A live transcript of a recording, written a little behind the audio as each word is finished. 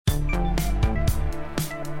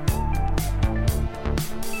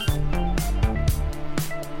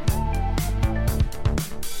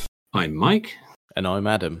I'm Mike. And I'm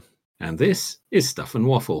Adam. And this is Stuff and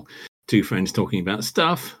Waffle. Two friends talking about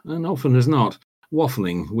stuff, and often as not,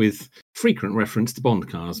 waffling with frequent reference to Bond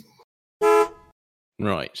cars.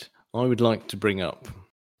 Right. I would like to bring up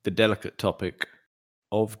the delicate topic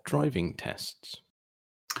of driving tests.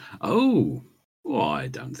 Oh, well, I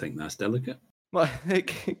don't think that's delicate. Well,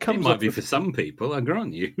 it might be for some people, I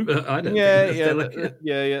grant you, but I don't think that's delicate.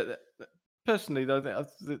 Yeah. Personally, though,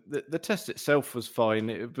 the test itself was fine.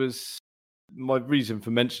 It was my reason for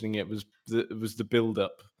mentioning it was the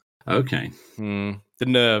build-up. Okay. The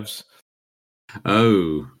nerves.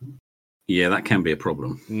 Oh, yeah, that can be a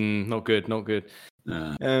problem. Not good.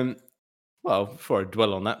 Well, before I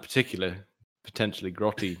dwell on that particular potentially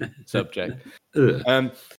grotty subject,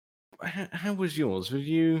 how was yours?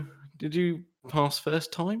 Did you pass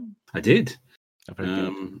first time? I did.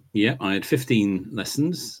 Yeah, I had 15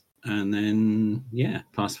 lessons, and then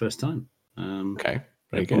passed first time. Okay,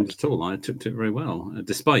 very good. At all, I took to it very well,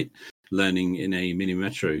 despite learning in a mini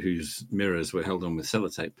metro whose mirrors were held on with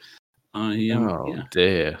sellotape.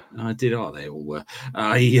 Dear! I did. Oh, they all were.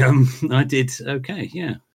 I did okay.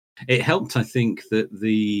 Yeah, it helped. I think that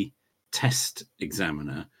the test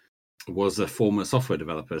examiner was a former software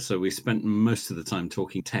developer, so we spent most of the time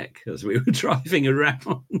talking tech as we were driving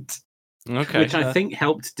around. Okay, which I think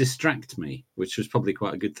helped distract me, which was probably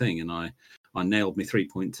quite a good thing. And I nailed my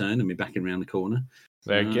 3-point turn and me backing around the corner.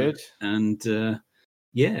 Very good. And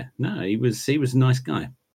he was a nice guy.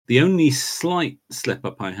 The only slight slip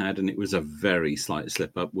up I had, and it was a very slight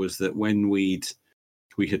slip up, was that when we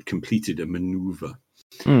had completed a maneuver,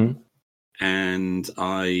 and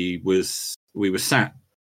we were sat,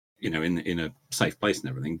 in a safe place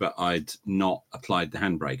and everything, but I'd not applied the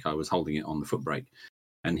handbrake. I was holding it on the foot brake.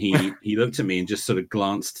 And he looked at me and just sort of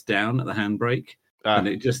glanced down at the handbrake, and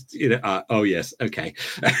it just, oh yes, okay,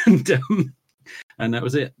 and that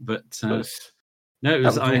was it. But no, it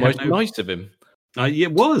was almost nice of him.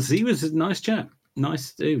 It was. He was a nice chap,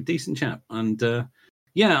 decent chap, and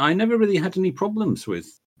I never really had any problems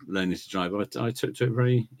with learning to drive. I took to it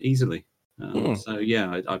very easily. So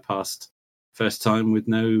I passed first time with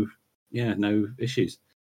no issues.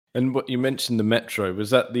 And what you mentioned, the Metro, was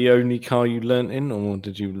that the only car you learnt in, or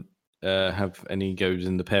did you have any goes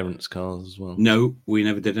in the parents' cars as well? No, we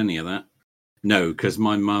never did any of that. No, because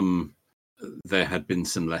my mum, there had been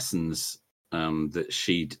some lessons that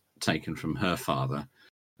she'd taken from her father.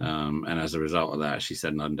 And as a result of that, she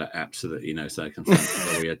said, under absolutely no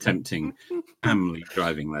circumstances are we attempting family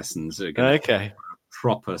driving lessons. Okay.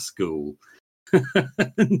 Proper school.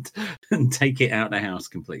 and take it out of the house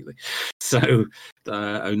completely. So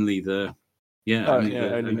only the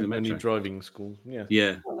only driving school.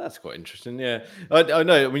 Yeah. Well, that's quite interesting. Yeah, I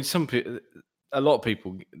know. I mean, a lot of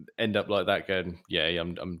people end up like that, going,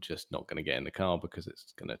 I'm just not going to get in the car because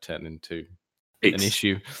it's going to turn into an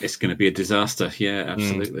issue. It's going to be a disaster. Yeah,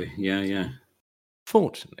 absolutely. Yeah.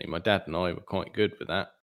 Fortunately, my dad and I were quite good with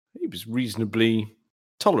that. He was reasonably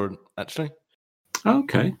tolerant, actually.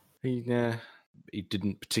 Okay. He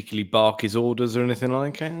didn't particularly bark his orders or anything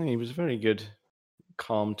like that. He was a very good,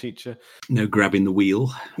 calm teacher. No grabbing the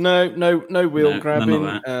wheel. No wheel grabbing.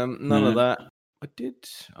 None of that. I did,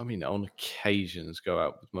 on occasions go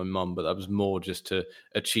out with my mum, but that was more just to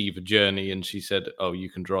achieve a journey. And she said, "Oh, you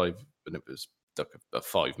can drive," and it was like a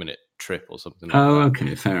 5-minute trip or something like that. Oh,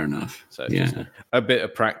 okay, fair enough. So just a bit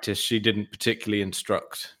of practice. She didn't particularly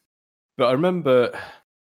instruct, but I remember,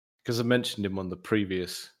 because I mentioned in one of the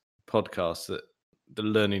previous podcasts, that the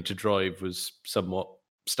learning to drive was somewhat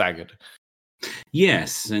staggered.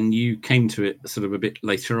 Yes, and you came to it sort of a bit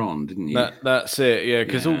later on, didn't you? That's it, yeah,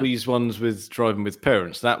 because all these ones with driving with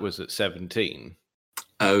parents, that was at 17.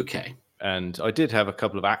 Okay. And I did have a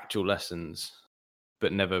couple of actual lessons,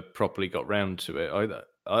 but never properly got round to it.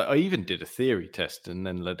 I even did a theory test and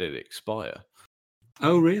then let it expire.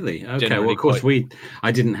 Oh, really? Okay, well, of course,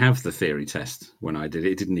 I didn't have the theory test when I did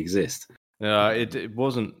it. It didn't exist. It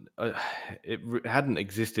wasn't. It hadn't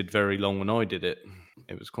existed very long when I did it.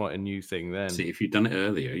 It was quite a new thing then. See, if you'd done it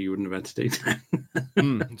earlier, you wouldn't have had to do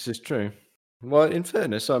that. This is true. Well, in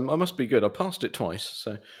fairness, I must be good. I passed it twice,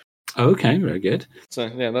 so. Okay, very good. So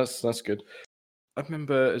yeah, that's good. I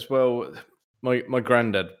remember as well. My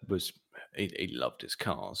granddad he loved his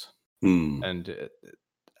cars, and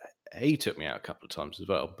he took me out a couple of times as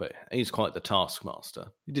well. But he's quite the taskmaster.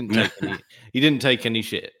 He didn't take any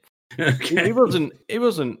shit. Okay. He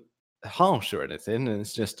wasn't harsh or anything, and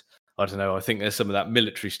it's just, I don't know. I think there's some of that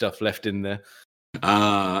military stuff left in there.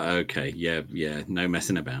 Okay, yeah, no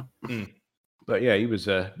messing about. But yeah, he was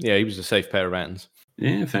a safe pair of hands.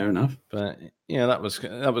 Yeah, fair enough. But yeah, that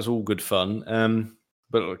was all good fun.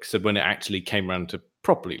 But like I said, when it actually came around to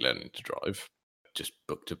properly learning to drive. Just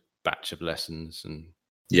booked a batch of lessons, and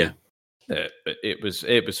but it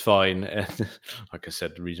was fine. And like I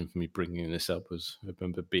said, the reason for me bringing this up was I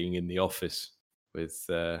remember being in the office with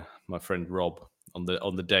my friend Rob on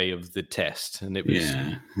the day of the test, and it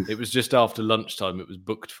was just after lunchtime. It was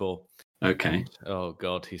booked for. Okay. And, oh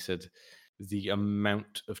God, he said the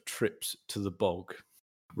amount of trips to the bog.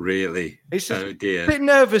 Really? He said, oh dear. A bit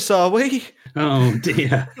nervous, are we? Oh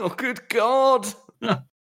dear. Oh good God.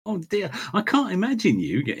 Oh dear. I can't imagine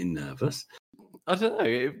you getting nervous. I don't know.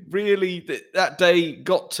 It really that day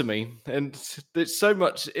got to me, and there's so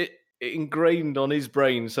much it ingrained on his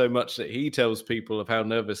brain so much that he tells people of how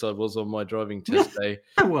nervous I was on my driving test day.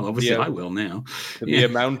 Well, obviously I will now. The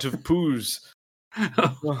amount of poos.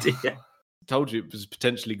 Oh dear. Told you it was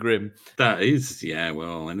potentially grim. That is,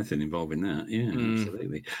 well, anything involving that. Yeah,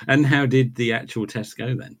 absolutely. And how did the actual test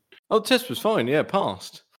go then? Oh, the test was fine. Yeah,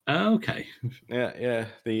 passed. Oh, okay. Yeah.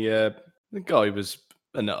 The guy was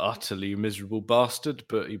an utterly miserable bastard,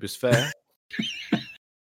 but he was fair.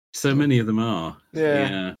 So many of them are.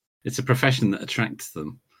 Yeah. It's a profession that attracts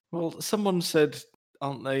them. Well, someone said,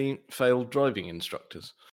 aren't they failed driving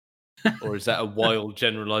instructors? Or is that a wild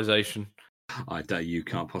generalization? I doubt you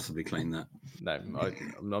can't possibly claim that. No,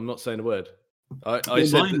 I'm not saying a word. I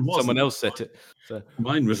said that someone else said it. So.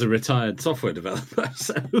 Mine was a retired software developer,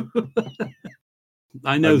 so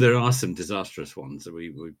I know there are some disastrous ones.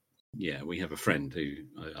 We have a friend who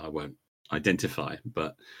I won't identify,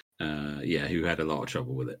 but who had a lot of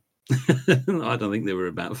trouble with it. I don't think there were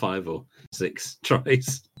about 5 or 6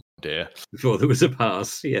 tries. Dear. Before there was a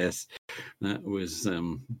pass. Yes, that was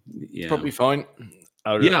probably fine.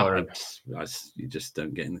 You just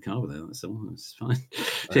don't get in the car with it. That's all. It's fine.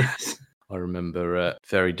 Yes. I remember a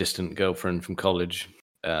very distant girlfriend from college.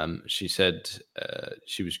 She said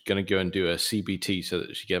she was going to go and do a CBT so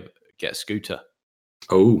that she get a scooter.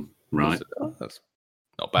 Oh, right. Said, that's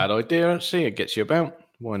not a bad idea, actually. It gets you about.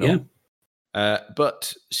 Why not? Yeah.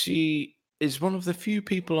 But she is one of the few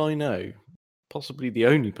people I know, possibly the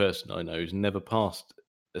only person I know, who's never passed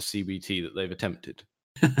a CBT that they've attempted.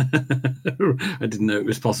 I didn't know it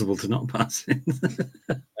was possible to not pass it.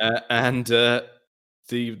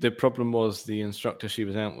 The problem was the instructor she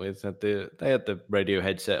was out with had the radio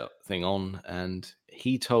headset thing on, and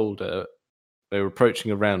he told her they were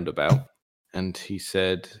approaching a roundabout, and he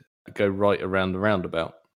said, "Go right around the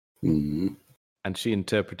roundabout." Mm. And she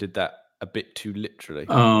interpreted that a bit too literally.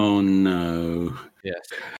 Oh no! Yes,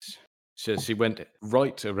 so she went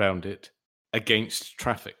right around it against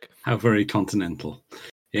traffic. How very continental!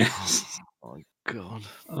 Yes. Oh my God!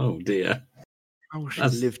 Oh dear! How she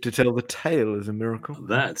lived to tell the tale is a miracle.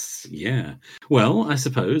 That's Well, I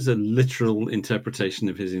suppose a literal interpretation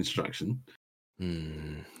of his instruction.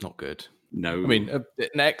 Not good. No, I mean an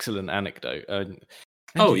excellent anecdote.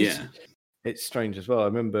 It's strange as well. I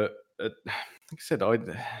remember, like I said,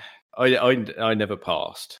 I never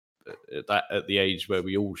passed at the age where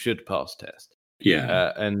we all should pass test.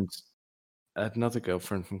 Yeah, and another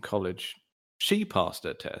girlfriend from college, she passed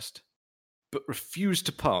her test, but refused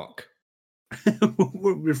to park.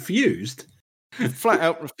 Refused? Flat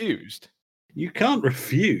out refused. You can't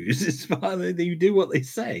refuse. It's fine. You do what they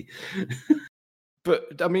say.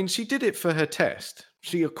 But I mean, she did it for her test.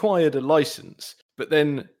 She acquired a license, but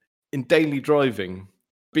then in daily driving,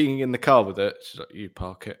 being in the car with her, she's like, "You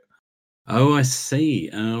park it." Oh, I see.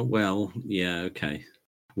 Well, yeah, okay.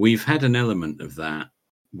 We've had an element of that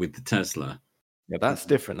with the Tesla. Yeah, that's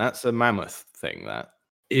different. That's a mammoth thing. That.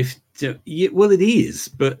 Well, it is,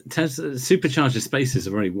 but Tesla supercharger spaces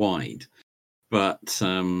are very wide. But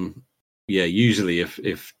usually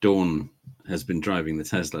if Dawn has been driving the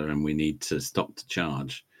Tesla and we need to stop to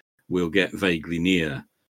charge, we'll get vaguely near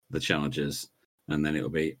the chargers, and then it'll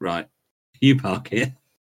be right. You park here.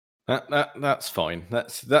 That's fine.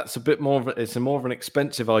 That's a bit more. It's more of an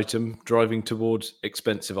expensive item driving towards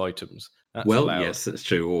expensive items. That's allowed. Yes, that's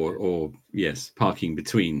true. Or yes, parking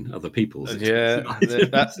between other people's.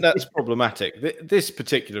 That's problematic. This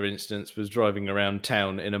particular instance was driving around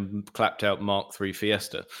town in a clapped out Mark III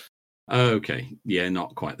Fiesta. Okay,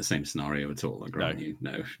 not quite the same scenario at all. I grant you.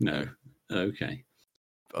 No. Okay.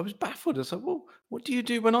 I was baffled. I was like, "Well, what do you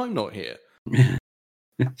do when I'm not here?"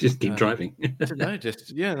 Just keep driving. I don't know.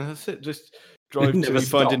 That's it. Just drive till you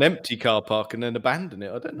find an empty car park and then abandon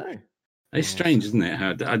it. I don't know. It's strange, isn't it?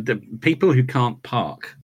 How the people who can't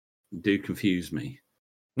park do confuse me.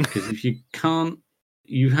 Because if you can't,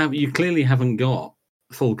 you clearly haven't got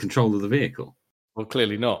full control of the vehicle. Well,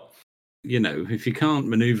 clearly not. if you can't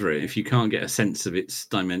maneuver it, if you can't get a sense of its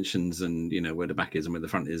dimensions and, where the back is and where the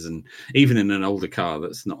front is, and even in an older car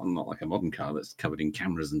that's not like a modern car that's covered in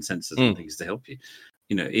cameras and sensors and things to help you,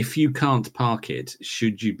 if you can't park it,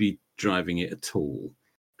 should you be driving it at all?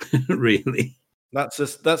 Really? That's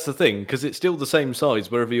the thing, because it's still the same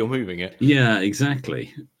size wherever you're moving it. Yeah,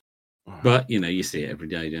 exactly. But, you see it every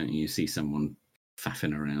day, don't you? You see someone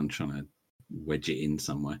faffing around trying to wedge it in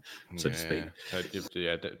somewhere, so to speak.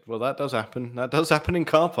 Yeah, well, that does happen. That does happen in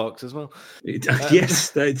car parks as well.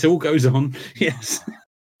 Yes, it all goes on. Yes.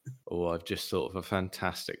 Oh, I've just thought of a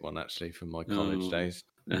fantastic one, actually, from my college days.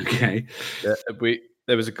 Okay.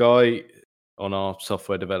 There was a guy on our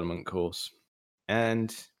software development course,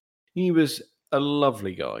 and he was a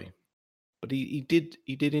lovely guy, but he did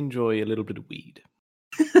enjoy a little bit of weed.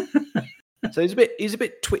 So he's a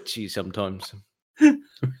bit twitchy sometimes.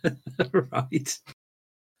 Right.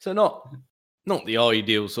 So not the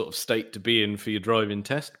ideal sort of state to be in for your driving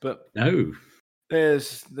test, but no,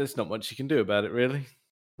 there's not much you can do about it, really.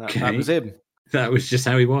 That was him. That was just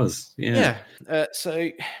how he was. Yeah. So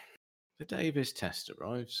the day of his test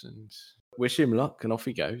arrives, and wish him luck, and off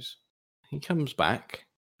he goes. He comes back,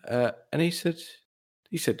 and he said,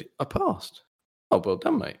 "I passed." Oh, well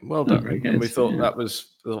done, mate. Well done. And we thought that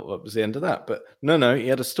was the end of that, but no, he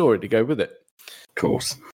had a story to go with it. Of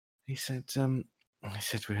course. He said, there's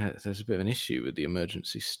a bit of an issue with the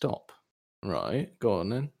emergency stop. Right, go on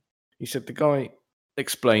then. He said the guy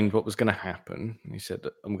explained what was going to happen. He said,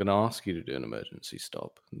 I'm going to ask you to do an emergency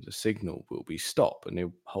stop, and the signal will be stop. And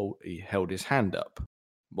he held his hand up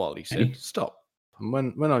while he said stop. And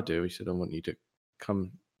when I do, he said, I want you to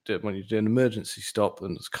do an emergency stop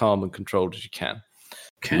and as calm and controlled as you can.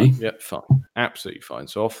 Okay. Yep, fine, absolutely fine.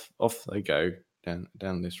 So off they go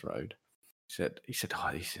down this road. He said,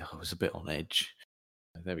 I was a bit on edge.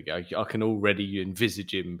 There we go. I can already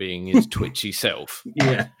envisage him being his twitchy self.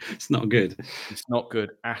 Yeah, it's not good. It's not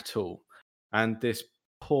good at all. And this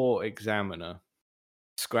poor examiner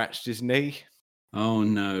scratched his knee. Oh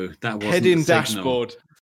no, that wasn't head in dashboard.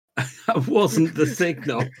 That wasn't the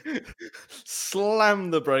signal.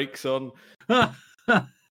 Slam the brakes on.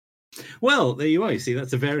 Well, there you are. You see,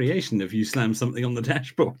 that's a variation of you slam something on the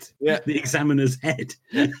dashboard. Yeah, the examiner's head.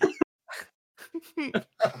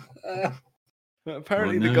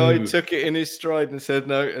 Apparently the guy took it in his stride and said,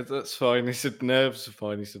 no, that's fine. He said, nerves are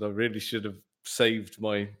fine. He said, I really should have saved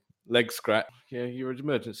my leg scratch. Yeah, your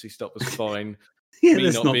emergency stop was fine. Yeah, me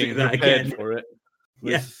let's not being do that prepared again. for it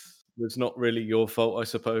was not really your fault, I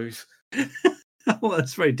suppose. Well,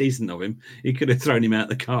 that's very decent of him. He could have thrown him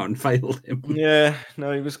out of the car and failed him. Yeah,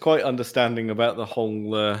 no, he was quite understanding about the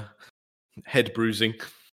whole head bruising.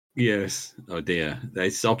 Yes. Oh dear.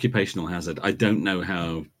 It's occupational hazard. I don't know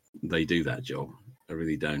how they do that job. I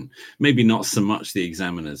really don't. Maybe not so much the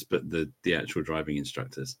examiners, but the actual driving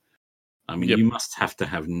instructors. I mean, you must have to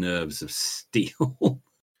have nerves of steel. Well,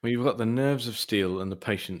 you've got the nerves of steel and the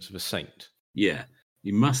patience of a saint. Yeah,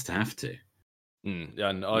 you must have to.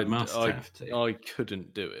 And I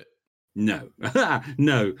couldn't do it. No.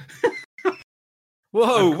 No.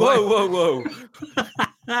 Whoa.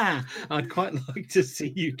 I'd quite like to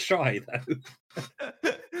see you try, though.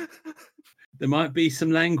 There might be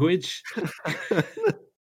some language.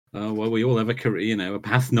 Oh, well, we all have a career, a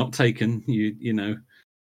path not taken. You know,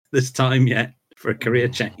 there's time yet for a career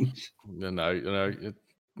change.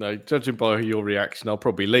 No, judging by your reaction, I'll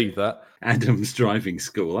probably leave that. Adam's driving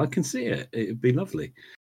school. I can see it. It'd be lovely.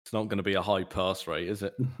 It's not going to be a high pass rate, is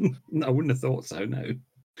it? No, I wouldn't have thought so, no.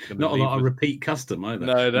 Not a lot of repeat custom either.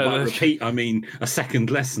 No. By repeat, I mean a second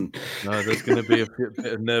lesson. No, there's going to be a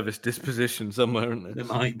bit of nervous disposition somewhere, isn't there? There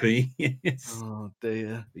might be, yes. Oh,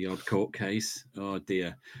 dear. The odd court case. Oh,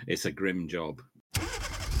 dear. It's a grim job.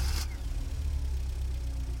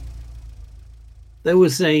 There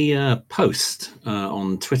was a post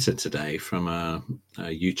on Twitter today from a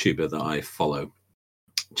YouTuber that I follow,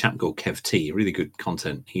 a chap called Kev T. Really good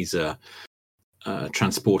content. He's a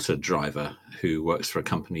transporter driver who works for a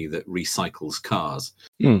company that recycles cars.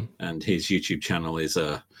 And his YouTube channel is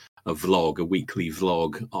a weekly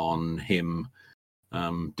vlog on him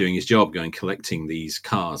doing his job, going collecting these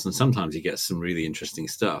cars. And sometimes he gets some really interesting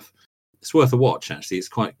stuff. It's worth a watch, actually. It's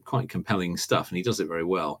quite compelling stuff, and he does it very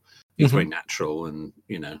well. It's very natural, and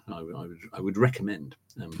I would recommend.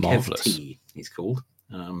 Marvelous. Kev T, he's called.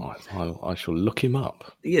 I shall look him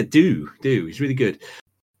up. Yeah, do. He's really good.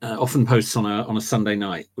 Often posts on a Sunday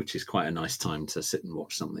night, which is quite a nice time to sit and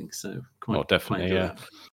watch something. So definitely, yeah.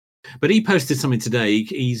 But he posted something today.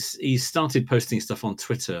 He's started posting stuff on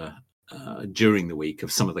Twitter during the week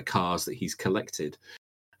of some of the cars that he's collected,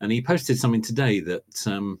 and he posted something today that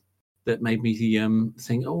that made me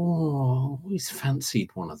think, oh, I always fancied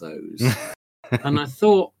one of those. And I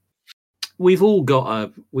thought, we've all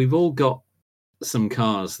got some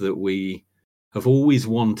cars that we have always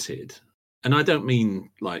wanted. And I don't mean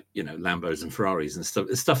like, Lambos and Ferraris and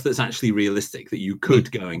stuff that's actually realistic that you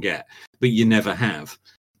could go and get, but you never have.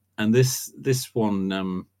 And this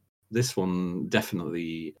one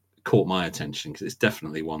definitely caught my attention because it's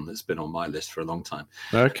definitely one that's been on my list for a long time.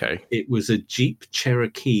 Okay. It was a Jeep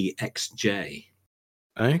Cherokee XJ.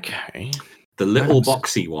 Okay. The little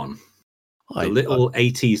boxy one. The little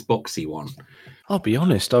 80s boxy one. I'll be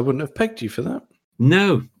honest, I wouldn't have pegged you for that.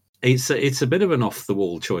 No, it's a bit of an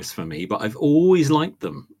off-the-wall choice for me, but I've always liked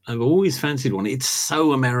them. I've always fancied one. It's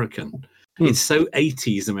so American. It's so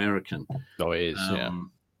 80s American. Oh, it is, yeah.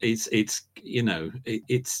 It's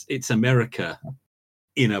America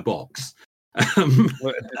in a box.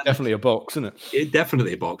 Well, definitely a box, isn't it? It's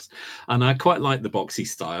definitely a box, and I quite like the boxy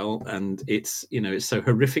style. And it's so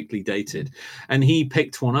horrifically dated. And he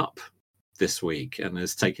picked one up this week and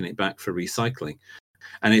has taken it back for recycling.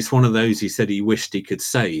 And it's one of those he said he wished he could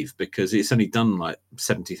save because it's only done like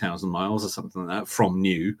 70,000 miles or something like that from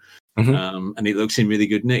new, and it looks in really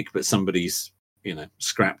good nick. But somebody's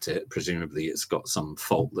scrapped it. Presumably, it's got some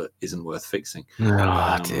fault that isn't worth fixing.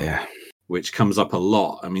 Oh dear. Which comes up a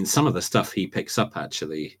lot. I mean, some of the stuff he picks up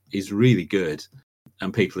actually is really good,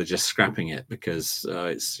 and people are just scrapping it because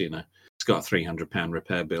it's got a £300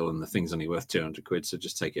 repair bill and the thing's only worth £200, so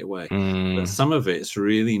just take it away. But some of it's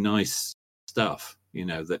really nice stuff,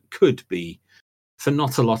 that could be for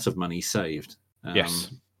not a lot of money saved. Yes.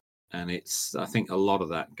 And I think a lot of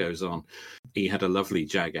that goes on. He had a lovely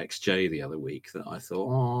Jag XJ the other week that I thought,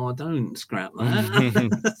 oh, don't scrap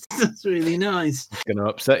that. That's really nice. It's going to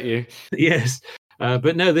upset you. Yes.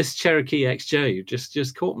 But no, this Cherokee XJ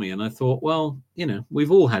just caught me. And I thought, well,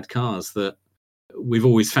 we've all had cars that we've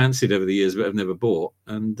always fancied over the years, but have never bought.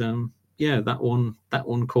 And that one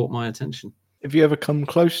caught my attention. Have you ever come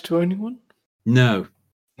close to owning one? No.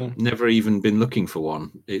 Never even been looking for one.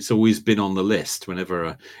 It's always been on the list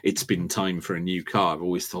whenever it's been time for a new car. I've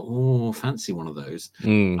always thought, oh, fancy one of those.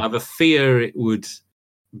 I have a fear it would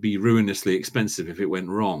be ruinously expensive if it went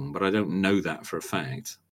wrong, but I don't know that for a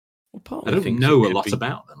fact. Well, I don't know a lot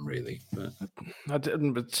about them, really.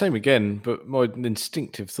 But same again, but my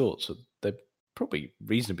instinctive thoughts are they're probably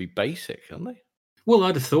reasonably basic, aren't they? Well,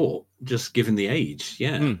 I'd have thought, just given the age,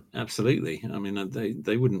 yeah, absolutely. I mean,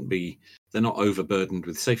 they wouldn't be. They're not overburdened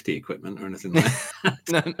with safety equipment or anything like that.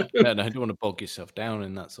 No, you don't want to bog yourself down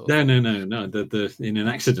in that sort of thing. No. In an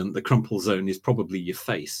accident, the crumple zone is probably your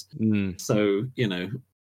face. So, wouldn't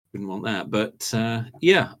want that. But,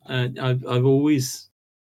 I've always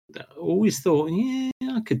thought, I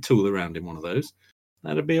could tool around in one of those.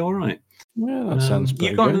 That'd be all right. Yeah, that sounds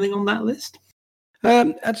pretty You got good. anything on that list?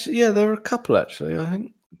 Actually, yeah, there are a couple, actually. I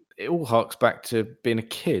think it all harks back to being a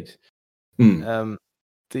kid.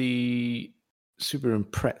 The Subaru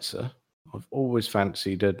Impreza, I've always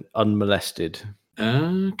fancied an unmolested.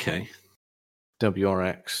 Okay.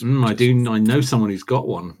 WRX. I know someone who's got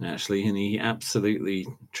one, actually, and he absolutely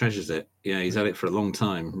treasures it. Yeah, he's had it for a long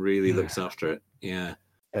time. Really looks after it. Yeah.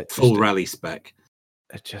 Full rally spec.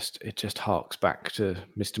 It just harks back to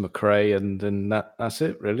Mr. McRae, and then that's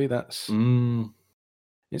it, really. That's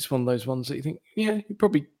it's one of those ones that you think, yeah, you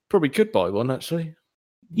probably could buy one, actually.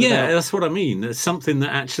 Yeah, that's what I mean. It's something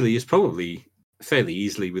that actually is probably fairly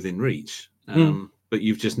easily within reach, but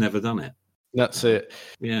you've just never done it. That's it.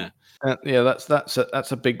 Yeah,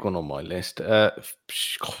 that's a big one on my list.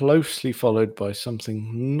 Closely followed by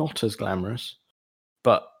something not as glamorous,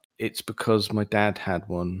 but it's because my dad had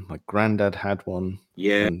one, my granddad had one,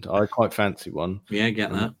 and I quite fancy one. Yeah,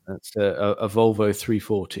 get that. That's a Volvo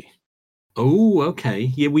 340. Oh, okay.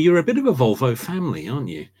 Yeah, well, you're a bit of a Volvo family, aren't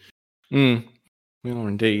you? We are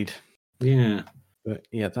indeed. Yeah. But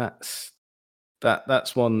yeah, that's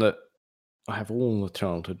one that I have all the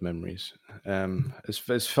childhood memories.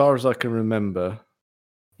 As far as I can remember,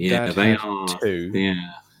 Dad they had are 2.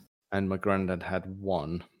 Yeah. And my granddad had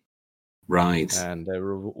 1. Right. And they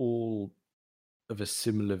were all of a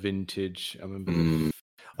similar vintage. I remember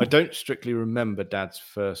I don't strictly remember Dad's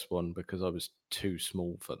first one because I was too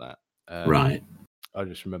small for that. Right. I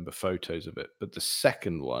just remember photos of it. But the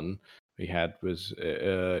second one we had was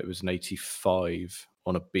it was an 85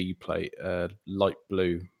 on a B plate, light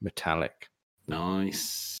blue metallic.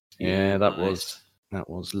 Nice. Yeah, that was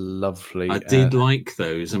lovely. I did like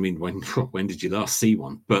those. I mean, when did you last see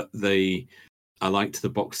one? But I liked the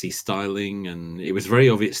boxy styling, and it was very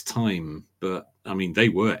of its time. But I mean, they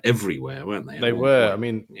were everywhere, weren't they? They were. I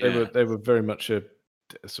mean, they were very much a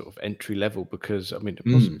sort of entry level because I mean, it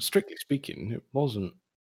wasn't strictly speaking, it wasn't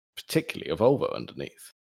particularly a Volvo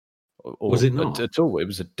underneath. Or was it not? At all. It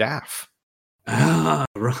was a DAF. Ah,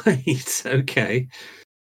 right. Okay.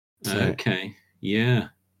 So, okay. Yeah.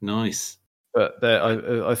 Nice. But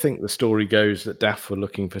I think the story goes that DAF were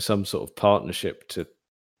looking for some sort of partnership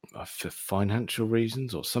for financial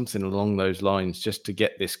reasons or something along those lines, just to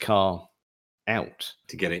get this car out,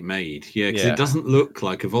 to get it made. Yeah, because it doesn't look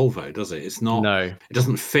like a Volvo, does it? It's not. No, it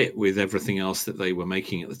doesn't fit with everything else that they were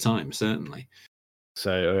making at the time. Certainly.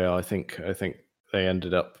 So yeah, I think they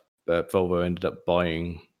ended up Volvo ended up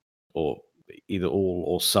buying or either all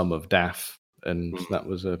or some of DAF, and that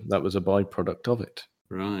was a byproduct of it.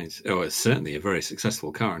 Right. Oh, it's certainly a very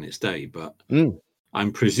successful car in its day, but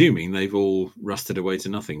I'm presuming they've all rusted away to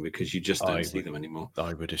nothing because you just don't see them anymore.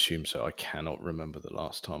 I would assume so. I cannot remember the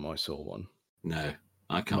last time I saw one. No,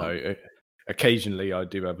 I can't. No, occasionally I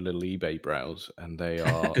do have a little eBay browse, and they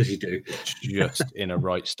are as you do, just in a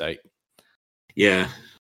right state. Yeah,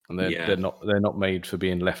 and they're not made for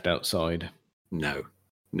being left outside. No,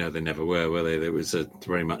 they never were they? There was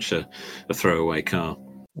very much a throwaway car.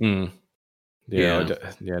 Yeah.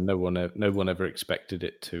 No one ever expected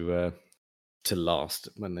it to last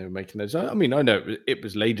when they were making those. I mean, I know it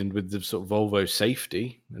was laden with the sort of Volvo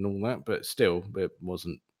safety and all that, but still, it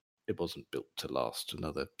wasn't built to last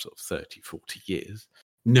another sort of 30, 40 years.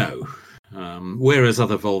 No, whereas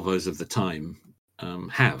other Volvos of the time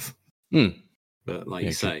have. But like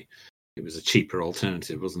you say, it was a cheaper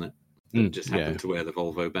alternative, wasn't it? It just happened to wear the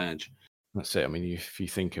Volvo badge. That's it. I mean, if you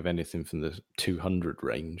think of anything from the 200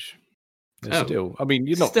 range, they're still. I mean,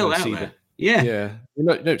 you're not still out see there. them. Yeah. You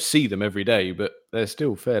don't see them every day, but they're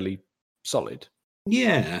still fairly solid.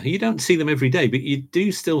 Yeah, you don't see them every day, but you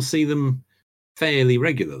do still see them fairly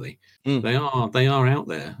regularly. They are out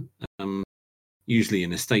there, usually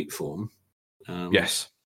in estate form. Yes,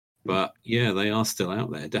 but yeah, they are still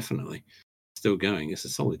out there. Definitely, still going. It's a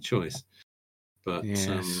solid choice. But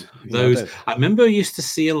those, I remember I used to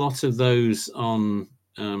see a lot of those on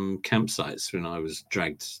campsites when I was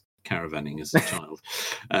dragged caravanning as a child.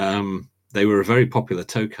 They were a very popular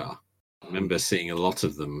tow car. I remember seeing a lot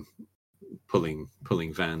of them pulling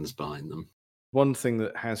vans behind them. One thing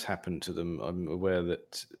that has happened to them, I'm aware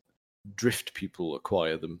that drift people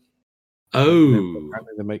acquire them. Oh,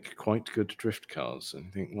 they make quite good drift cars. And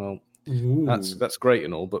I think, well, that's great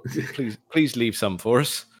and all, but please leave some for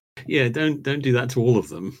us. Yeah, don't do that to all of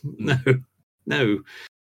them. No.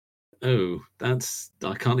 Oh, I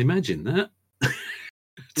can't imagine that.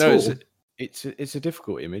 No, it's a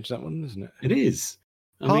difficult image, that one, isn't it? It is.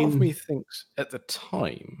 Part of me thinks at the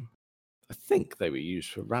time, I think they were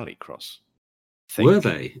used for rallycross. Were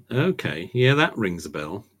they? Okay, yeah, that rings a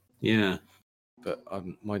bell. Yeah, but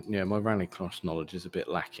my rallycross knowledge is a bit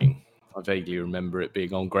lacking. I vaguely remember it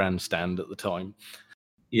being on grandstand at the time.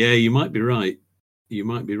 Yeah, you might be right.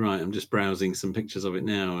 I'm just browsing some pictures of it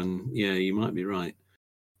now, and yeah, you might be right.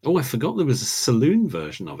 Oh, I forgot there was a saloon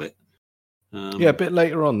version of it. A bit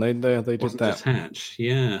later on, they did that. Just hatch,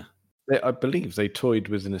 yeah. I believe they toyed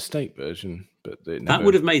with an estate version, but that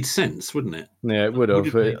would have made sense, wouldn't it? Yeah, it would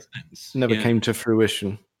have. It never came to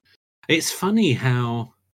fruition. It's funny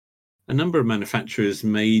how a number of manufacturers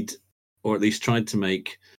made, or at least tried to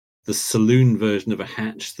make, the saloon version of a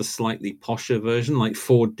hatch the slightly posher version, like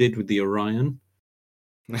Ford did with the Orion.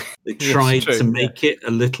 They tried to make it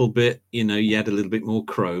a little bit, you had a little bit more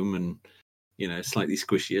chrome and, slightly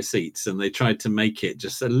squishier seats, and they tried to make it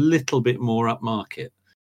just a little bit more upmarket.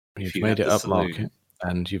 You've made it upmarket,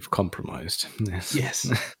 and you've compromised. Yes.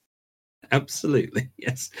 Absolutely,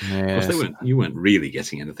 yes. Of course, you weren't really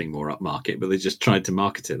getting anything more upmarket, but they just tried to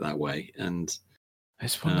market it that way. And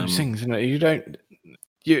it's one of those things, isn't it? You don't.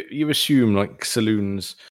 You assume like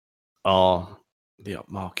saloons are the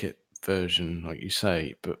upmarket version, like you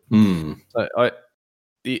say, but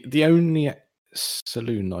the only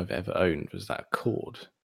saloon I've ever owned was that Accord,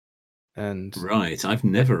 and right, I've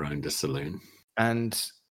never owned a saloon, and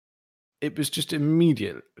it was just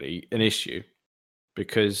immediately an issue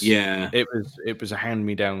because it was a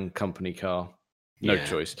hand-me-down company car, no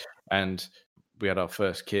choice, and we had our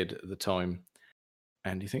first kid at the time,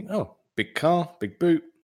 and you think, oh, big car, big boot,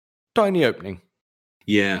 tiny opening.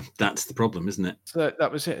 Yeah, that's the problem, isn't it? So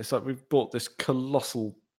that was it. It's like we've bought this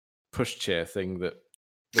colossal pushchair thing that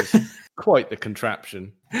was quite the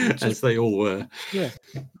contraption. As they all were. Yeah.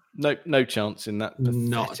 No chance in that.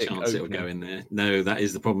 Not a chance it'll go in there. No, that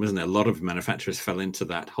is the problem, isn't it? A lot of manufacturers fell into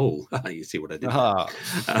that hole. You see what I did?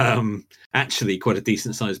 Actually, quite a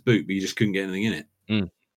decent sized boot, but you just couldn't get anything in it.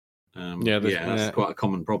 That's quite a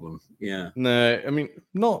common problem. Yeah. No, I mean,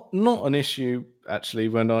 not an issue actually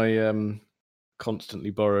when I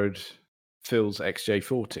constantly borrowed Phil's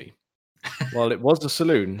XJ40. While it was a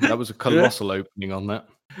saloon, that was a colossal opening on that.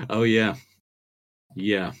 Oh yeah,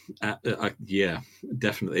 yeah, yeah,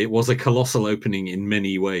 definitely. It was a colossal opening in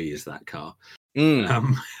many ways. That car.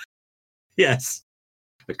 Yes,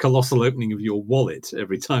 a colossal opening of your wallet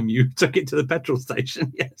every time you took it to the petrol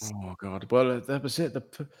station. Yes. Oh God. Well, that was it.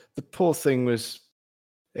 The poor thing was,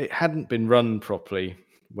 it hadn't been run properly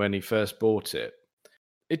when he first bought it.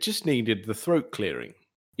 It just needed the throat clearing.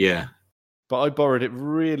 Yeah. But I borrowed it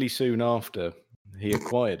really soon after he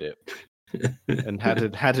acquired it, and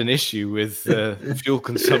had an issue with fuel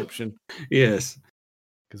consumption. Yes,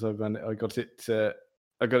 because I got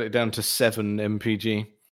it down to 7 mpg.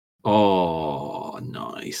 Oh,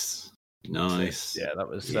 nice. So, yeah, that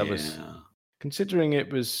was considering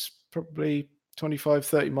it was probably 25,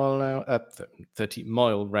 30 mile an hour, 30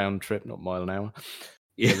 mile round trip, not mile an hour.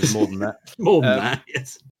 Yes. It was more than that. More than that,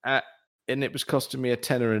 yes. And it was costing me a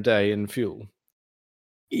tenner a day in fuel.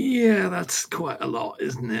 Yeah, that's quite a lot,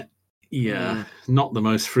 isn't it? Yeah, not the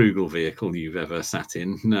most frugal vehicle you've ever sat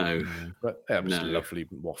in. No, but it was lovely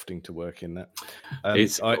wafting to work in that.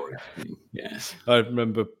 Yes, I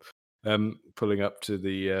remember pulling up to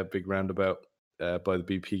the big roundabout by the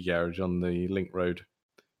BP garage on the Link Road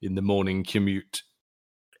in the morning commute,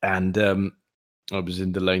 and I was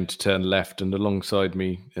in the lane to turn left, and alongside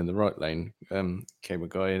me in the right lane came a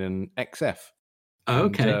guy in an XF. Oh,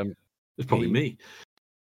 okay, it's probably me.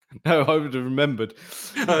 No, I would have remembered.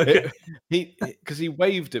 Okay. Because he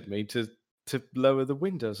waved at me to lower the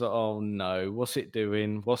windows. Like, oh no, what's it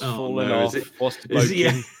doing? What's falling off? What's the bloke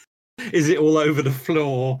in? Is it all over the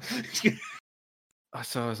floor?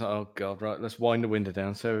 So I was like, oh God, right, let's wind the window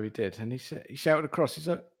down. So he did. And he shouted across, he's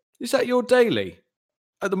like, is that your daily?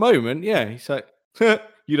 At the moment, yeah. He's like,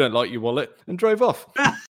 you don't like your wallet, and drove off.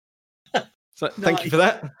 So thank you for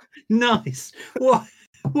that. Nice.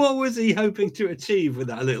 What was he hoping to achieve with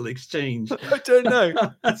that little exchange? I don't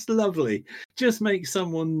know. That's lovely. Just make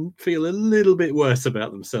someone feel a little bit worse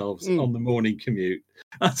about themselves on the morning commute.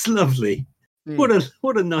 That's lovely. What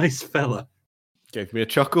a nice fella. Gave me a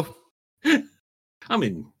chuckle. I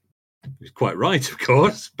mean, he's quite right, of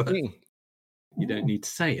course, but you don't need to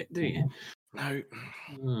say it, do you? No.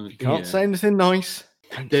 You can't say anything nice.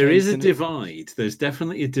 There is a divide. There's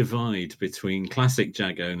definitely a divide between classic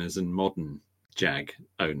Jag owners and modern Jag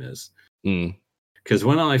owners. Because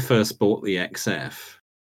when I first bought the XF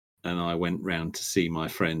and I went round to see my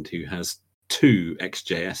friend who has 2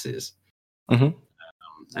 XJSs and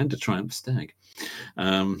a Triumph Stag,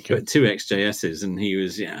 but 2 XJSs, and he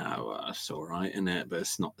was, well, that's all right, isn't it? But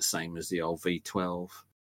it's not the same as the old V12.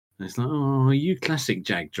 And it's like, oh, you classic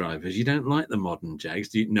Jag drivers, you don't like the modern Jags,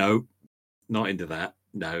 do you? No, not into that.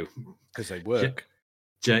 No, because they work.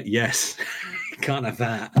 Yes, can't have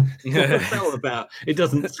that. What's all about? It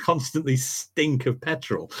doesn't constantly stink of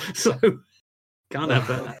petrol, so can't have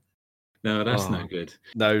that. No, that's no good.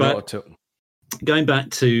 No, but not at all. Going back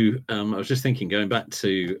to, I was just thinking,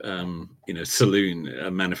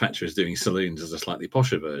 saloon manufacturers doing saloons as a slightly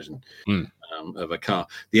posher version of a car.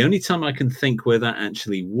 The only time I can think where that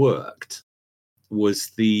actually worked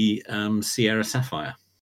was the Sierra Sapphire.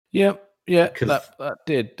 Yep. Yeah, that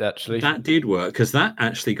did actually. That did work because that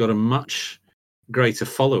actually got a much greater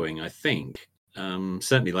following, I think,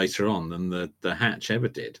 certainly later on than the hatch ever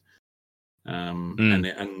did.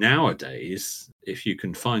 And nowadays, if you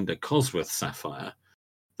can find a Cosworth Sapphire,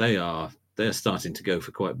 they're starting to go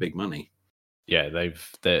for quite big money. Yeah,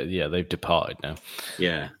 they've departed now.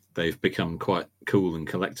 Yeah, they've become quite cool and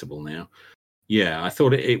collectible now. Yeah, I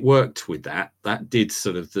thought it worked with that. That did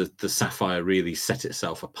sort of the Sapphire really set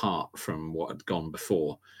itself apart from what had gone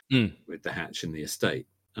before with the hatch in the estate.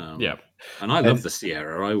 And I love the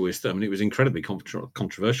Sierra. I mean, it was incredibly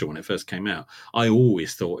controversial when it first came out. I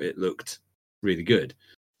always thought it looked really good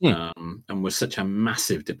and was such a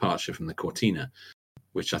massive departure from the Cortina,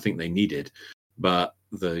 which I think they needed. But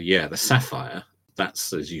the Sapphire,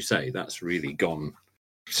 that's, as you say, that's really gone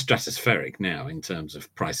stratospheric now in terms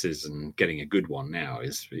of prices, and getting a good one now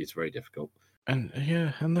is very difficult. And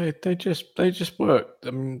they just work.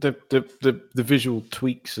 I mean, the visual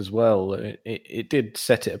tweaks as well. It did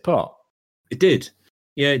set it apart. It did.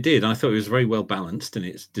 Yeah, it did. I thought it was very well balanced in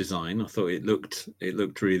its design. I thought it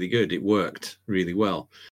looked really good. It worked really well.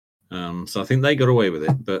 So I think they got away with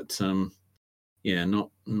it, but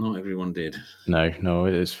not everyone did. No,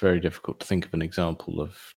 it is very difficult to think of an example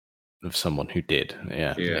of someone who did.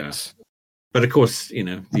 Yeah. But of course, the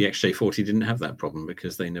XJ40 didn't have that problem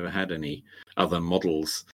because they never had any other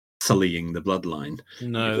models sullying the bloodline.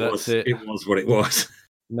 No, that's it. It was what it was.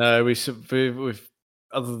 No, we've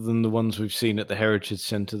other than the ones we've seen at the Heritage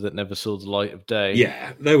Centre that never saw the light of day.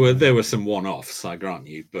 Yeah, there were some one-offs, I grant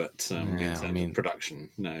you, but in terms of production,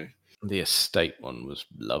 no. The estate one was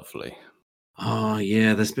lovely. Oh,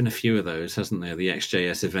 yeah, there's been a few of those, hasn't there? The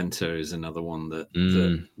XJS Evento is another one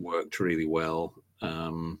that worked really well.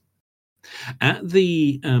 At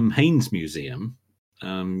the Haynes Museum,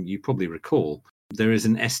 you probably recall, there is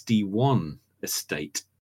an SD1 estate.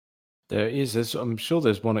 There is. I'm sure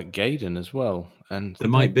there's one at Gaydon as well. And there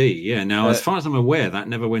might be, yeah. Now, as far as I'm aware, that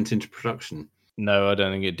never went into production. No, I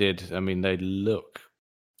don't think it did. I mean, they look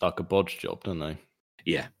like a bodge job, don't they?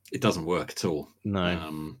 Yeah, it doesn't work at all.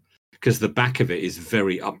 No. Because the back of it is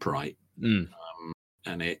very upright. And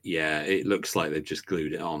it looks like they've just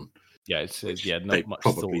glued it on. Yeah, it's not much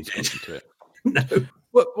thought into it. No.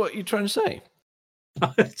 What are you trying to say?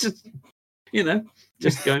 Just,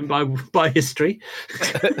 just going by history.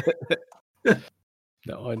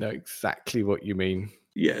 No, I know exactly what you mean.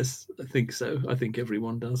 Yes, I think so. I think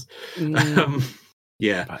everyone does.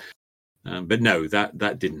 Yeah. But no,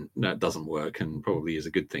 that doesn't work, and probably is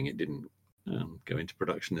a good thing it didn't go into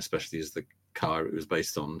production, especially as the car it was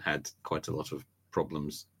based on had quite a lot of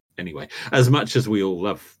problems anyway, as much as we all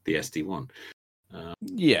love the SD1.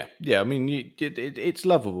 Yeah. I mean, it's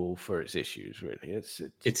lovable for its issues, really.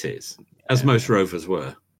 It is, as most Rovers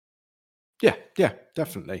were. Yeah,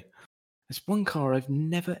 definitely. It's one car I've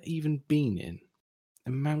never even been in.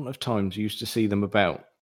 The amount of times you used to see them about.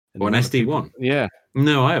 Or an SD1? Yeah.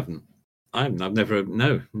 No, I haven't. I've never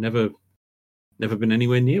been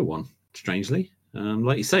anywhere near one, strangely.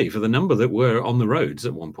 Like you say, for the number that were on the roads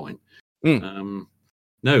at one point. No,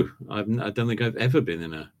 I don't think I've ever been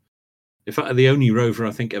in a... In fact, the only Rover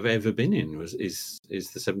I think I've ever been in is the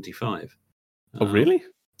 75. Oh, really?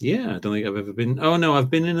 Yeah, I don't think I've ever been... Oh, no, I've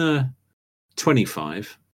been in a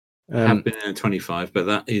 25. I have been in a 25, but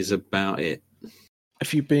that is about it.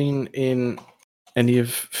 Have you been in any of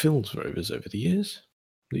Phil's Rovers over the years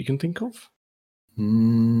that you can think of?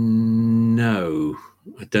 No,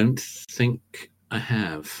 I don't think I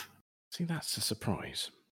have. See, that's a surprise.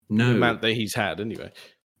 No. The amount that he's had, anyway.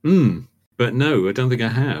 But no, I don't think I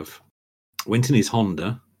have. Went in his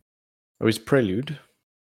Honda. Oh, his Prelude?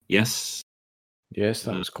 Yes. Yes,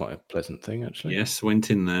 that was quite a pleasant thing, actually. Yes, went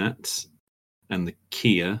in that. And the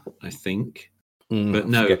Kia, I think. But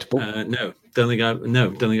no, don't think I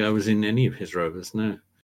was in any of his Rovers. No,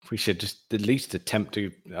 we should just at least attempt to.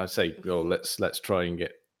 I say, well, let's try and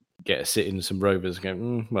get a sit in some Rovers. And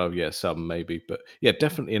go, well, yeah, some maybe, but yeah,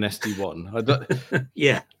 definitely an SD1.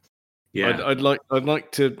 Yeah. I'd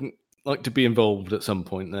like to be involved at some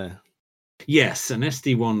point there. Yes, an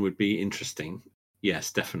SD1 would be interesting.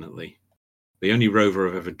 Yes, definitely. The only Rover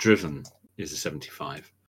I've ever driven is a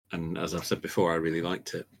 75, and as I've said before, I really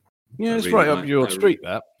liked it. Yeah, it's right up your street.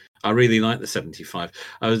 That I really like the 75.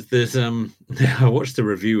 I watched a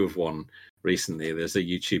review of one recently. There's a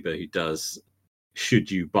YouTuber who does "Should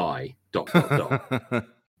You Buy?" ...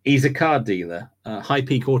 He's a car dealer, High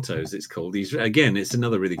Peak Autos. It's called. It's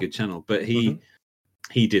another really good channel. But he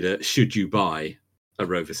did a "Should You Buy a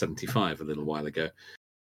Rover 75?" a little while ago,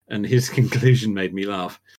 and his conclusion made me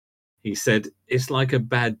laugh. He said, "It's like a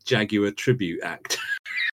bad Jaguar tribute act."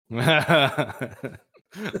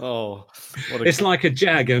 Oh, it's like a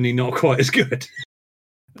Jag, only not quite as good.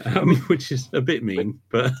 Which is a bit mean,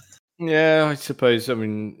 but yeah, I suppose. I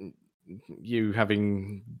mean, you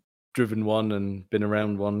having driven one and been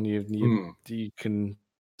around one, you can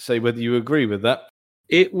say whether you agree with that.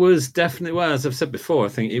 It was definitely, well, as I've said before, I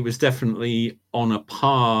think it was definitely on a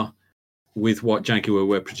par with what Jaguar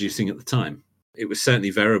were producing at the time. It was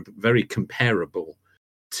certainly very, very comparable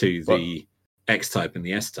to the X-Type and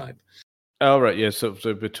the S-Type. Oh, right, yeah, so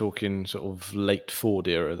we're talking sort of late Ford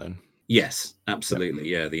era then? Yes, absolutely,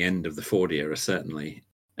 yeah, the end of the Ford era, certainly.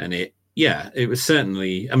 And it was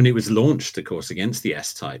certainly, I mean, it was launched, of course, against the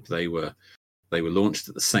S-Type. They were launched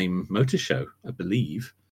at the same motor show, I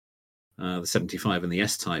believe. The 75 and the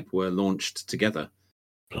S-Type were launched together.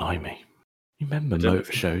 Blimey. You remember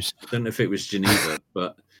motor shows? I don't know if it was Geneva,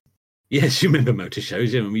 but yes, you remember motor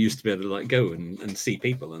shows. Yeah, and we used to be able to go and see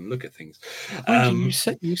people and look at things.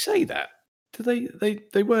 You say that? They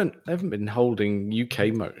haven't been holding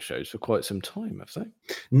UK motor shows for quite some time, have they?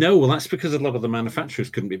 No, well, that's because a lot of the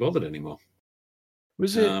manufacturers couldn't be bothered anymore.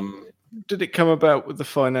 Was it? Did it come about with the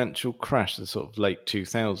financial crash, the sort of late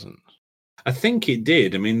 2000s? I think it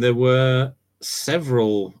did. I mean, there were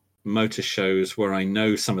several motor shows where I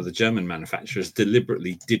know some of the German manufacturers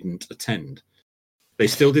deliberately didn't attend. They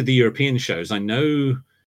still did the European shows. I know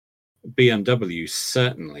BMW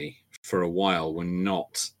certainly for a while were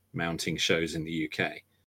not mounting shows in the UK.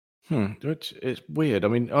 It's weird. I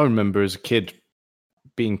mean, I remember as a kid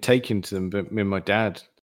being taken to them, but me and my dad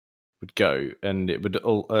would go, and it would,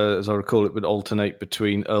 as I recall, it would alternate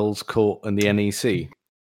between Earl's Court and the NEC.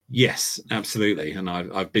 Yes, absolutely, and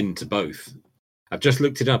I've been to both. I've just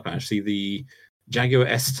looked it up. Actually, the Jaguar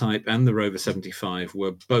S-Type and the Rover 75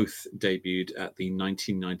 were both debuted at the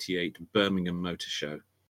 1998 Birmingham Motor Show.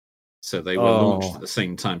 So they were launched at the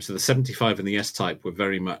same time. So the 75 and the S-Type were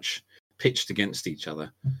very much pitched against each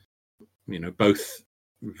other. You know, both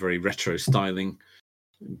very retro styling.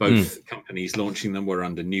 Both companies launching them were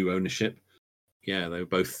under new ownership. Yeah, they were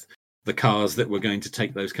both the cars that were going to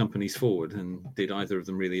take those companies forward. And did either of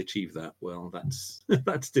them really achieve that? Well,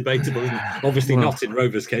 that's debatable, isn't it? Obviously not in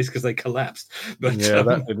Rover's case because they collapsed. But yeah,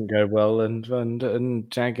 that didn't go well, and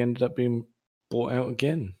Jag ended up being bought out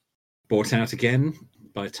again. Bought out again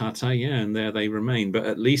by Tata, yeah, and there they remain. But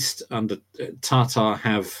at least under Tata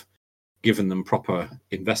have given them proper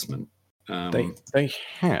investment. They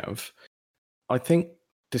have. I think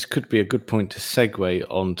this could be a good point to segue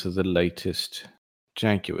onto the latest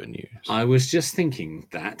Jaguar news. I was just thinking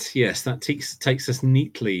that, yes, that takes us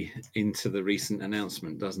neatly into the recent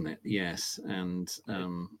announcement, doesn't it? Yes, and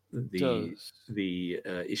the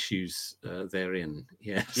issues therein.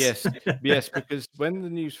 Yes, yes, because when the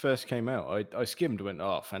news first came out, I skimmed and went,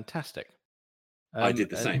 "Oh, fantastic!" I did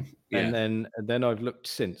the same, yeah. And then I've looked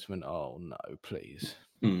since, and went, "Oh no, please."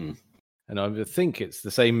 And I think it's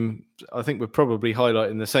the same. I think we're probably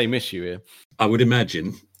highlighting the same issue here. I would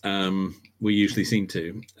imagine. We usually seem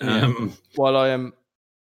to. While I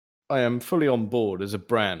am fully on board as a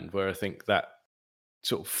brand, where I think that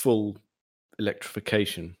sort of full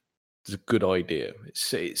electrification is a good idea.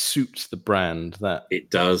 It suits the brand. That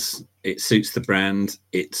it does. It suits the brand.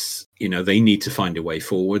 It's, you know, they need to find a way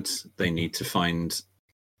forwards. They need to find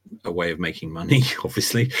a way of making money,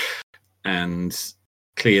 obviously, and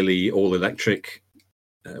clearly all electric,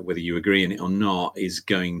 whether you agree in it or not, is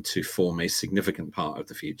going to form a significant part of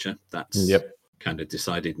the future. That's kind of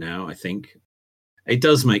decided now, I think. It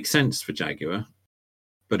does make sense for Jaguar,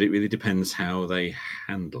 but it really depends how they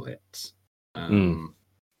handle it.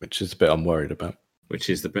 Which is the bit I'm worried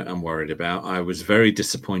about. I was very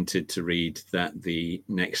disappointed to read that the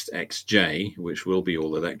next XJ, which will be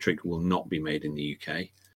all electric, will not be made in the UK.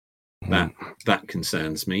 That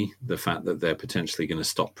concerns me. The fact that they're potentially going to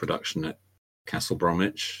stop production at Castle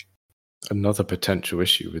Bromwich. Another potential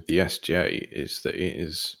issue with the SJ is that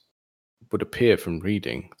it would appear from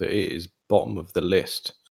reading that it is bottom of the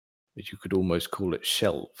list. That you could almost call it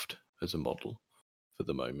shelved as a model for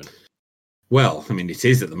the moment. Well, I mean, it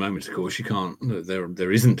is at the moment. Of course, you can't.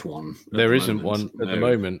 There isn't one. There isn't one at the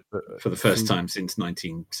moment. But for the first time since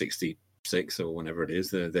 1966 or whenever it is,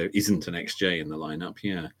 there isn't an XJ in the lineup.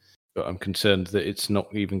 Yeah. But I'm concerned that it's not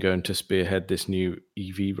even going to spearhead this new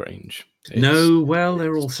EV range. Well,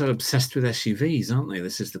 they're also obsessed with SUVs, aren't they?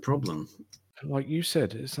 This is the problem. Like you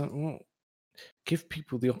said, it's like, well, give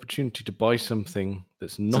people the opportunity to buy something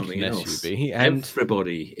that's not an SUV. And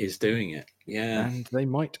everybody is doing it. Yeah. And they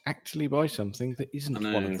might actually buy something that isn't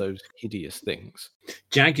one of those hideous things.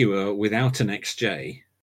 Jaguar without an XJ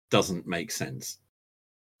doesn't make sense.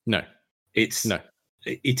 No. It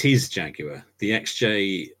is Jaguar. The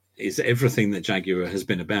XJ is everything that Jaguar has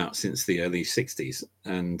been about since the early 60s.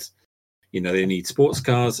 And, you know, they need sports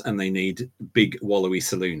cars and they need big wallowy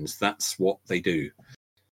saloons. That's what they do.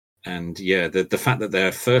 And yeah, the fact that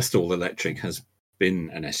their first all-electric has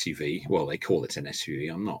been an SUV, well, they call it an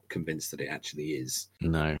SUV. I'm not convinced that it actually is.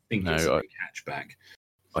 No, I think it's a big hatchback.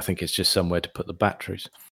 I think it's just somewhere to put the batteries.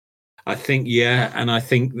 I think, yeah, and I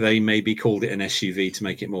think they maybe called it an SUV to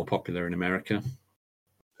make it more popular in America.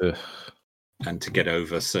 Ugh. And to get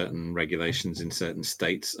over certain regulations in certain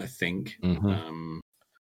states, I think.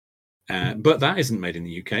 But that isn't made in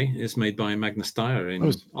the UK. It's made by Magna Steyr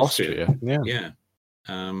in Austria. Yeah.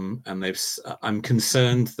 And I'm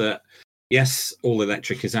concerned that, yes, all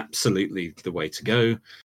electric is absolutely the way to go.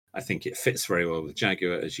 I think it fits very well with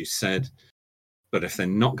Jaguar, as you said. But if they're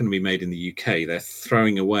not going to be made in the UK, they're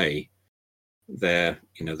throwing away their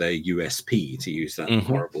USP, to use that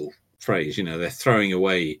horrible phrase. You know, they're throwing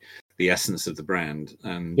away the essence of the brand,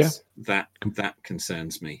 and that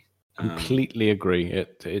concerns me. Completely agree.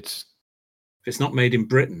 If it's not made in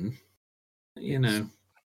Britain, you know,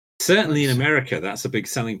 certainly in America, that's a big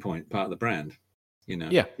selling point, part of the brand. You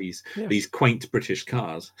know, these quaint British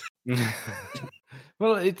cars.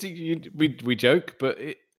 Well, we joke, but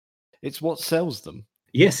it's what sells them.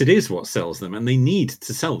 Yes, it is what sells them, and they need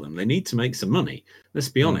to sell them. They need to make some money. Let's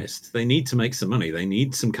be honest. They need to make some money. They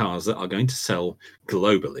need some cars that are going to sell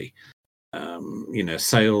globally. You know,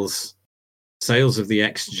 sales of the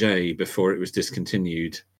XJ before it was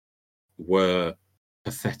discontinued were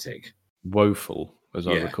pathetic. Woeful. as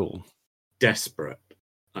I recall. Desperate,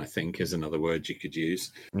 I think, is another word you could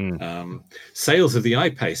use. Sales of the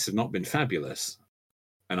I-Pace have not been fabulous.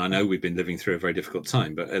 And I know we've been living through a very difficult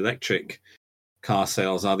time, but electric car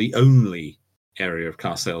sales are the only area of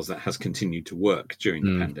car sales that has continued to work during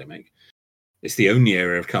the pandemic. It's the only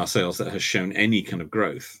area of car sales that has shown any kind of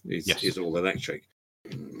growth is all electric.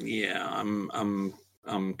 Yeah,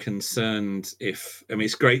 I'm concerned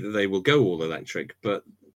it's great that they will go all electric, but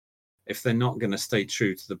if they're not going to stay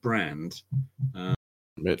true to the brand, and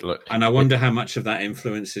I wonder how much of that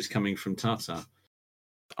influence is coming from Tata.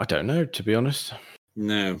 I don't know, to be honest.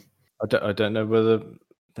 No, I don't know whether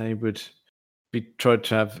they would be tried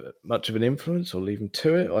to have much of an influence or leave them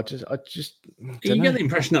to it. I just you get the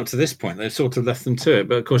impression up to this point they've sort of left them to it,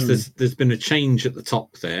 but of course there's been a change at the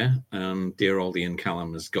top there. Dear old Ian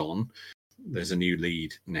Callum has gone. There's a new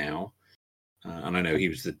lead now, and I know he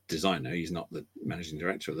was the designer. He's not the managing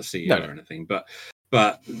director or the CEO or anything, but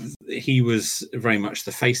he was very much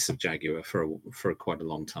the face of Jaguar for quite a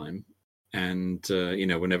long time. And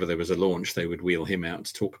whenever there was a launch, they would wheel him out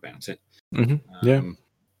to talk about it.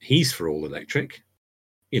 He's for all electric,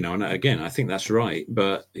 and again, I think that's right.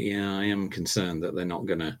 But yeah, I am concerned that they're not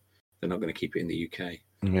gonna keep it in the UK.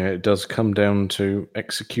 Yeah, it does come down to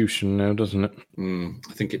execution now, doesn't it?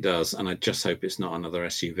 I think it does, and I just hope it's not another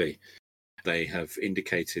SUV. They have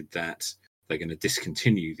indicated that they're going to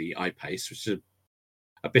discontinue the I-Pace, which is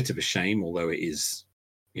a bit of a shame, although it is,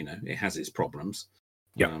 it has its problems.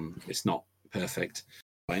 Yeah, it's not perfect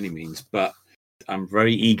by any means, but I'm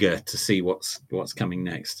very eager to see what's coming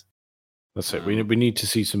next. That's it. We need to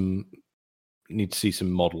see some. Need to see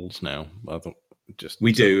some models now.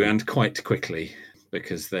 We do, and quite quickly,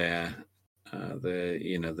 because the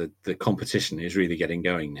competition is really getting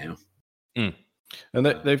going now. And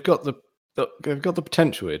they've got the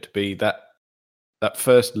potential here to be that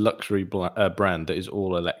first luxury brand that is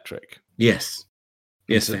all electric. Yes,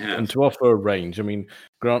 they have, and to offer a range. I mean,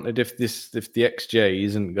 granted, if the XJ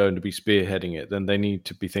isn't going to be spearheading it, then they need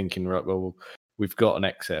to be thinking, right, well, we've got an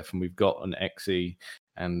XF and we've got an XE,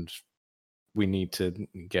 and we need to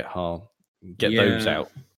get those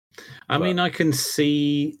out. I mean, I can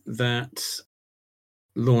see that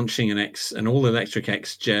launching an all-electric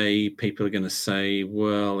XJ, people are going to say,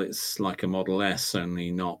 well, it's like a Model S,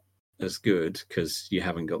 only not as good because you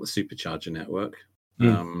haven't got the supercharger network.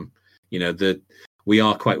 We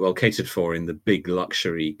are quite well catered for in the big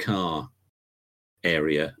luxury car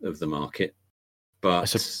area of the market. But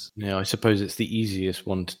I suppose it's the easiest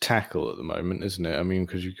one to tackle at the moment, isn't it? I mean,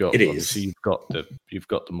 because you've got you've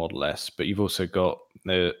got the Model S, but you've also got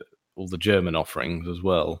all the German offerings as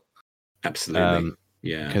well. Absolutely,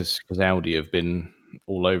 because Audi have been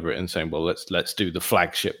all over it and saying, well, let's do the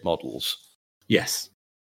flagship models. Yes,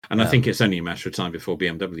 and I think it's only a matter of time before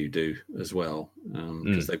BMW do as well,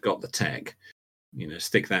 because they've got the tech.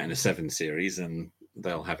 Stick that in a 7 Series and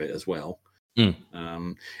they'll have it as well.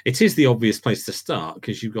 It is the obvious place to start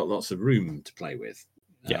because you've got lots of room to play with.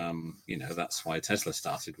 That's why Tesla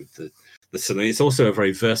started with the saloon. It's also a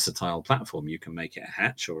very versatile platform. You can make it a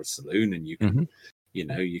hatch or a saloon, and you can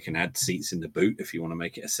you can add seats in the boot if you want to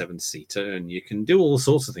make it a 7-seater, and you can do all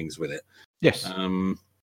sorts of things with it. Yes.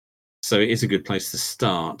 So it is a good place to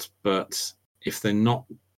start. But if they're not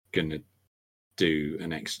going to do an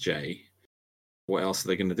XJ, what else are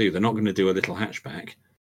they going to do? They're not going to do a little hatchback.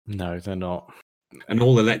 No, they're not. An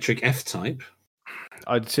all-electric F-Type.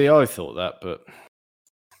 I thought that, but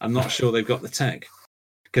I'm not sure they've got the tech.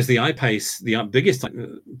 Because the I-Pace, the biggest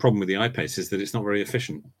problem with the I-Pace is that it's not very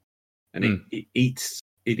efficient. And it eats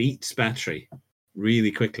battery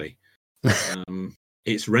really quickly.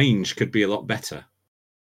 Its range could be a lot better.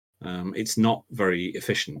 It's not very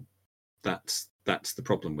efficient. That's the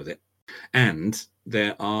problem with it. And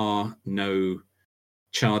there are no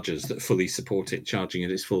chargers that fully support it charging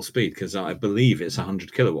at its full speed, because I believe it's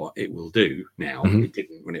 100 kilowatt. It will do now. It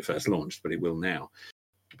didn't when it first launched, but it will now.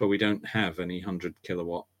 But we don't have any 100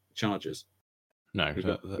 kilowatt chargers. No,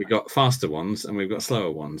 we've got faster ones and we've got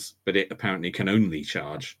slower ones, but it apparently can only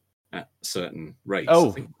charge at certain rates.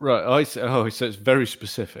 Oh, right. So it's very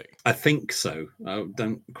specific. I think so.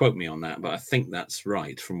 Don't quote me on that, but I think that's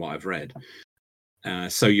right from what I've read.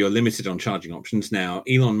 So you're limited on charging options. Now,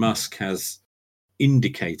 Elon Musk has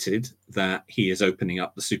indicated that he is opening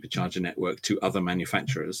up the supercharger network to other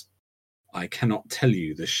manufacturers. I cannot tell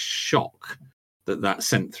you the shock that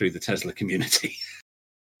sent through the Tesla community.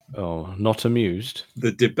 Oh, not amused.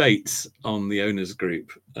 The debates on the owners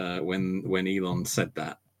group when Elon said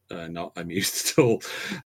that, not amused at all.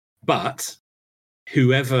 But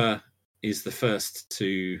whoever is the first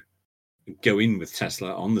to go in with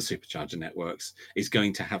Tesla on the supercharger networks is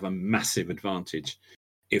going to have a massive advantage.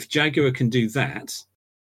 If Jaguar can do that,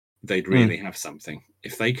 they'd really have something.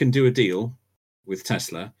 If they can do a deal with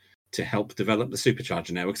Tesla to help develop the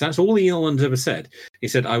supercharger networks, that's all Elon's ever said. He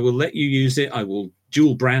said, I will let you use it. I will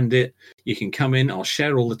dual brand it. You can come in. I'll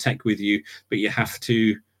share all the tech with you, but you have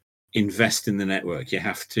to invest in the network. You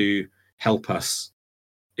have to help us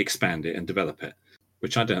expand it and develop it,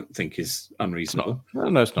 which I don't think is unreasonable.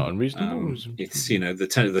 No, it's not unreasonable. It's, the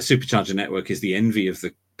supercharger network is the envy of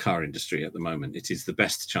the car industry at the moment. It is the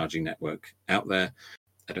best charging network out there.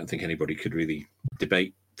 I don't think anybody could really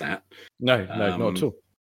debate that. No, not at all.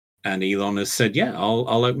 And Elon has said, yeah,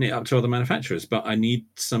 I'll open it up to other manufacturers, but I need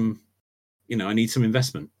some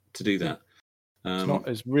investment to do that.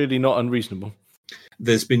 It's really not unreasonable.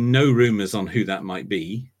 There's been no rumors on who that might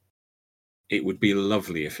be. It would be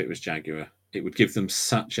lovely if it was Jaguar. It would give them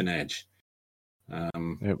such an edge.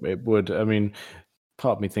 It would. I mean,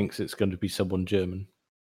 part of me thinks it's going to be someone German.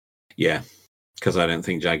 Yeah, because I don't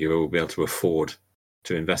think Jaguar will be able to afford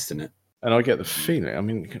to invest in it. And I get the feeling, I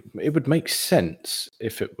mean, it would make sense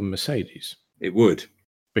if it were Mercedes. It would.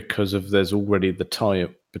 Because there's already the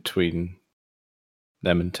tie-up between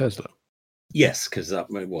them and Tesla. Yes, because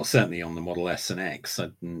certainly on the Model S and X,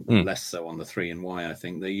 less so on the 3 and Y, I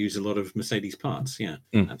think they use a lot of Mercedes parts. Yeah,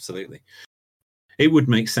 absolutely. It would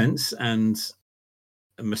make sense, and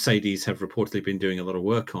Mercedes have reportedly been doing a lot of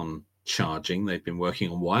work on charging. They've been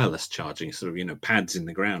working on wireless charging, sort of, pads in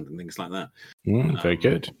the ground and things like that. Very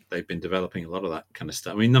good. They've been developing a lot of that kind of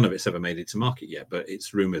stuff. I mean, none of it's ever made it to market yet, but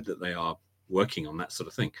it's rumored that they are working on that sort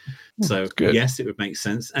of thing. So yes, it would make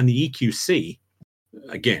sense. And the EQC,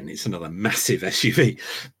 again, it's another massive SUV,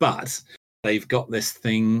 but they've got this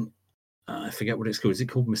thing. I forget what it's called. Is it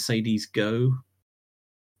called Mercedes Go?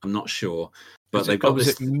 I'm not sure, but they've got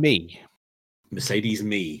this. Mercedes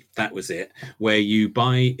Me, that was it, where you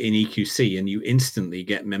buy in EQC and you instantly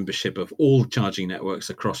get membership of all charging networks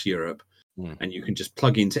across Europe, and you can just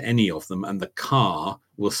plug into any of them and the car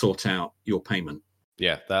will sort out your payment.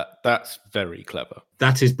 Yeah, that's very clever.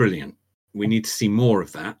 That is brilliant. We need to see more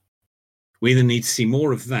of that. We either need to see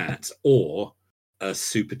more of that or a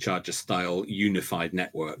supercharger style unified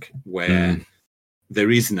network where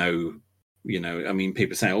there is no,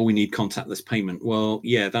 people say, we need contactless payment. Well,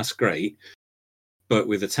 yeah, that's great. But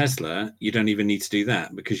with a Tesla, you don't even need to do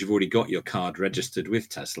that because you've already got your card registered with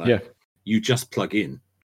Tesla. Yeah. You just plug in.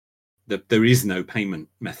 There is no payment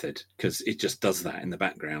method because it just does that in the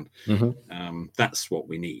background. That's what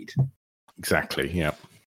we need. Exactly, yeah.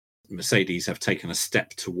 Mercedes have taken a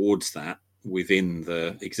step towards that within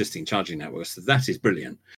the existing charging network. So that is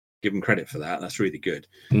brilliant. Give them credit for that. That's really good.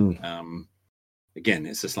 Again,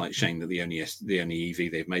 it's a slight shame that the only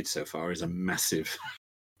EV they've made so far is a massive...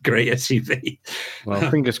 great SUV. Well,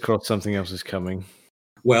 fingers crossed something else is coming.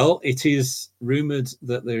 Well, it is rumoured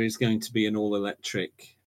that there is going to be an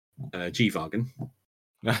all-electric G-Wagon.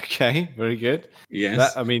 Okay, very good.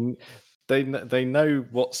 Yes. They know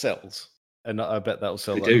what sells, and I bet that'll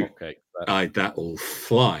sell like hotcakes. That will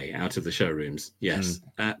fly out of the showrooms. Yes,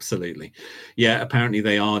 absolutely. Yeah, apparently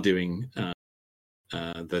they are doing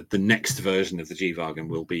the next version of the G-Wagon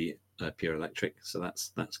will be pure electric, so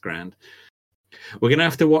that's grand. We're going to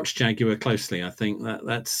have to watch Jaguar closely. I think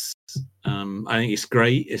that's. I think it's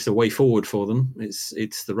great. It's a way forward for them.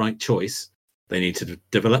 It's the right choice. They need to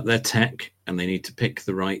develop their tech, and they need to pick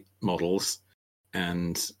the right models,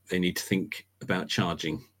 and they need to think about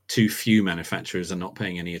charging. Too few manufacturers are not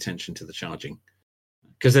paying any attention to the charging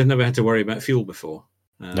because they've never had to worry about fuel before.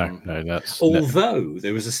 No, that's. Although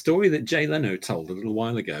there was a story that Jay Leno told a little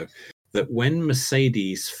while ago that when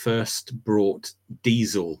Mercedes first brought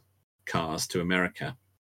diesel cars to America,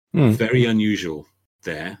 very unusual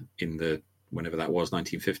there in the whenever that was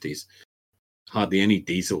 1950s, hardly any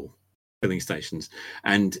diesel filling stations,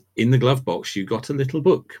 and in the glove box you got a little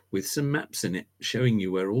book with some maps in it showing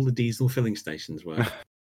you where all the diesel filling stations were.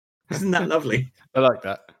 Isn't that lovely? I like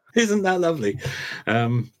that. Isn't that lovely?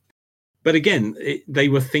 But again, they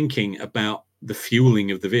were thinking about the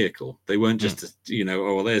fueling of the vehicle. They weren't just,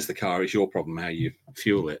 there's the car, it's your problem how you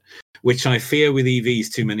fuel it, which I fear with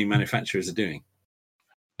EVs too many manufacturers are doing.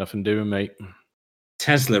 Nothing doing, mate.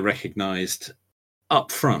 Tesla recognized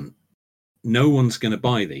up front, no one's going to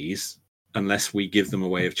buy these unless we give them a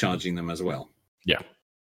way of charging them as well. Yeah.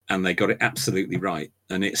 And they got it absolutely right.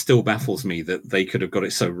 And it still baffles me that they could have got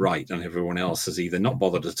it so right and everyone else has either not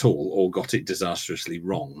bothered at all or got it disastrously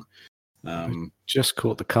wrong. Just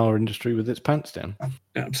caught the car industry with its pants down.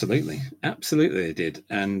 Absolutely they did,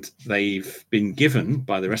 and they've been given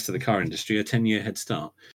by the rest of the car industry a 10-year head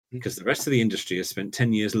start because the rest of the industry has spent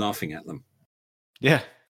 10 years laughing at them. Yeah,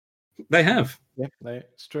 They have. Yeah,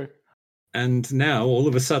 it's true. And now, all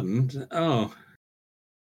of a sudden, oh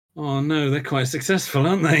no, they're quite successful,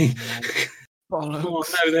 aren't they? Oh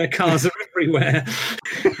no, their cars are everywhere.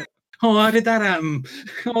 Oh, how did that happen?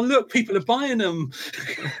 Oh, look, people are buying them.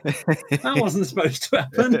 That wasn't supposed to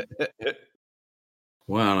happen.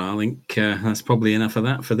 Well, I think that's probably enough of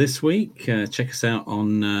that for this week. Check us out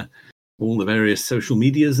on all the various social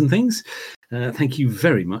medias and things. Thank you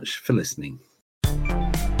very much for listening.